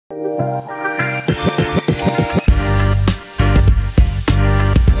A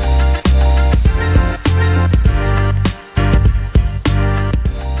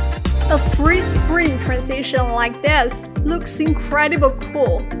freeze frame transition like this looks incredibly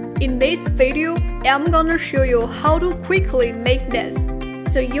cool. In this video, I'm gonna show you how to quickly make this,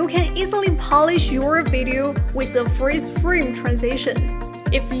 so you can easily polish your video with a freeze frame transition.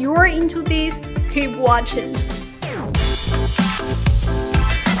 If you're into this, keep watching.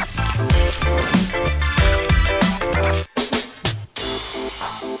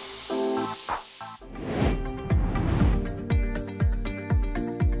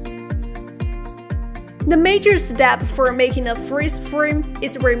 The major step for making a freeze frame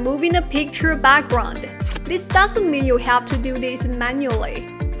is removing the picture background. This doesn't mean you have to do this manually.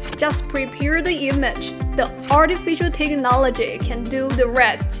 Just prepare the image. The artificial technology can do the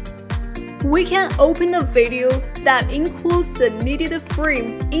rest. We can open a video that includes the needed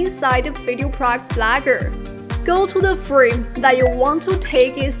frame inside the VideoProc Vlogger. Go to the frame that you want to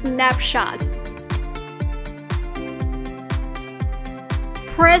take a snapshot.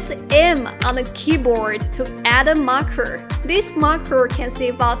 Press M on the keyboard to add a marker. This marker can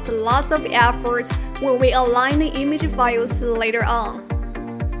save us lots of effort when we align the image files later on.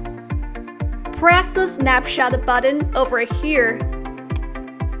 Press the snapshot button over here.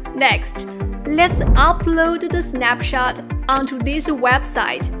 Next, let's upload the snapshot onto this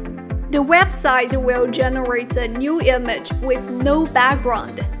website. The website will generate a new image with no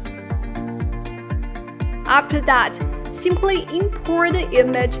background. After that, simply import the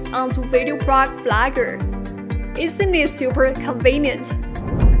image onto VideoProc Vlogger. Isn't it super convenient?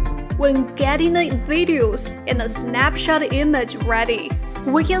 When getting the videos and the snapshot image ready,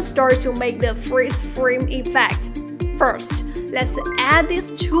 we can start to make the freeze frame effect. First, let's add these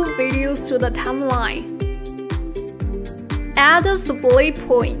two videos to the timeline. Add a split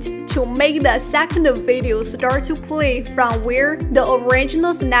point to make the second video start to play from where the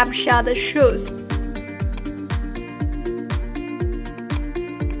original snapshot shows.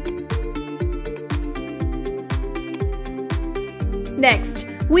 Next,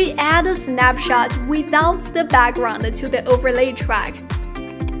 we add a snapshot without the background to the overlay track.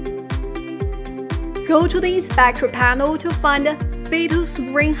 Go to the inspector panel to find Fit to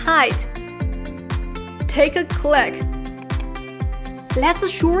Screen Height. Take a click. Let's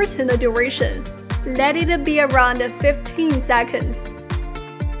shorten the duration. Let it be around 15 seconds.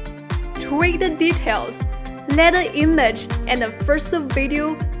 Tweak the details. Let the image and the first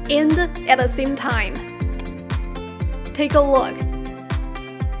video end at the same time. Take a look.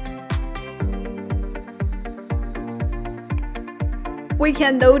 We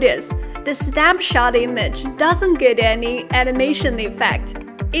can notice the snapshot image doesn't get any animation effect.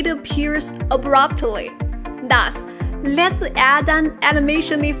 It appears abruptly. Thus, let's add an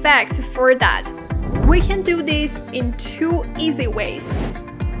animation effect for that. We can do this in two easy ways.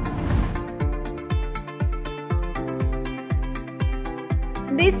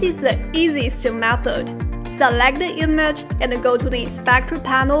 This is the easiest method. Select the image and go to the inspector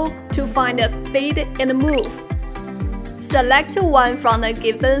panel to find a Fade and Move. Select one from the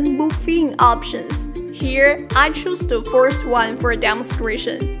given moving options. Here, I choose the first one for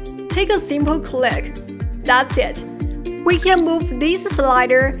demonstration. Take a simple click. That's it. We can move this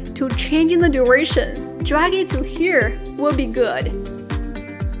slider to change the duration. Drag it to here will be good.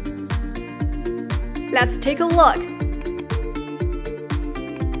 Let's take a look.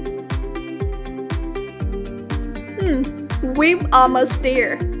 We're almost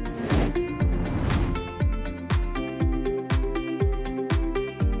there.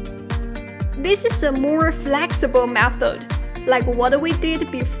 This is a more flexible method. Like what we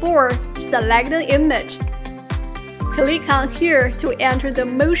did before, select the image. Click on here to enter the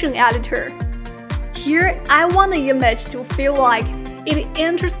motion editor. Here, I want the image to feel like it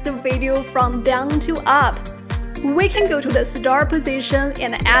enters the video from down to up. We can go to the start position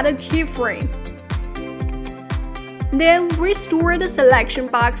and add a keyframe. Then restore the selection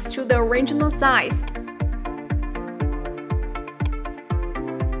box to the original size.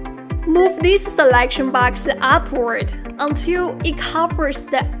 Move this selection box upward until it covers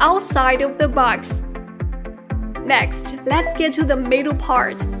the outside of the box. Next, let's get to the middle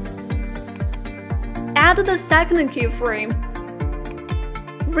part. Add the second keyframe.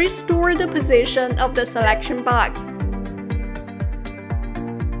 Restore the position of the selection box.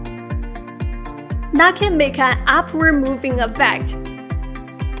 That can make an upward moving effect.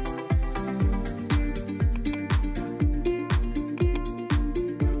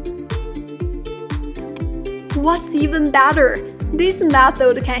 What's even better, this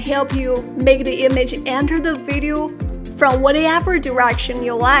method can help you make the image enter the video from whatever direction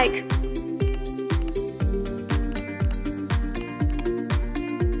you like.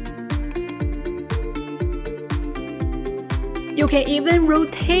 You can even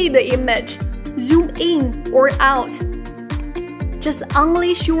rotate the image, zoom in or out. Just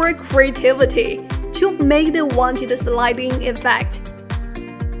unleash your creativity to make the wanted sliding effect.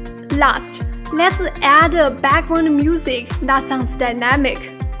 Last, let's add a background music that sounds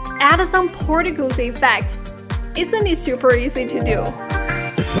dynamic. Add some particles effect. Isn't it super easy to do?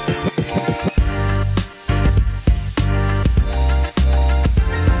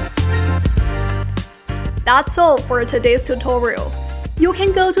 That's all for today's tutorial. You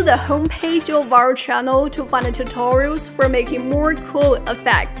can go to the homepage of our channel to find the tutorials for making more cool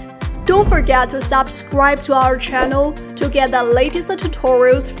effects. Don't forget to subscribe to our channel to get the latest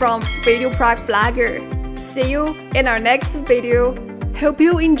tutorials from VideoProc Vlogger. See you in our next video. Hope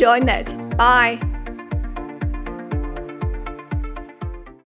you enjoyed it. Bye!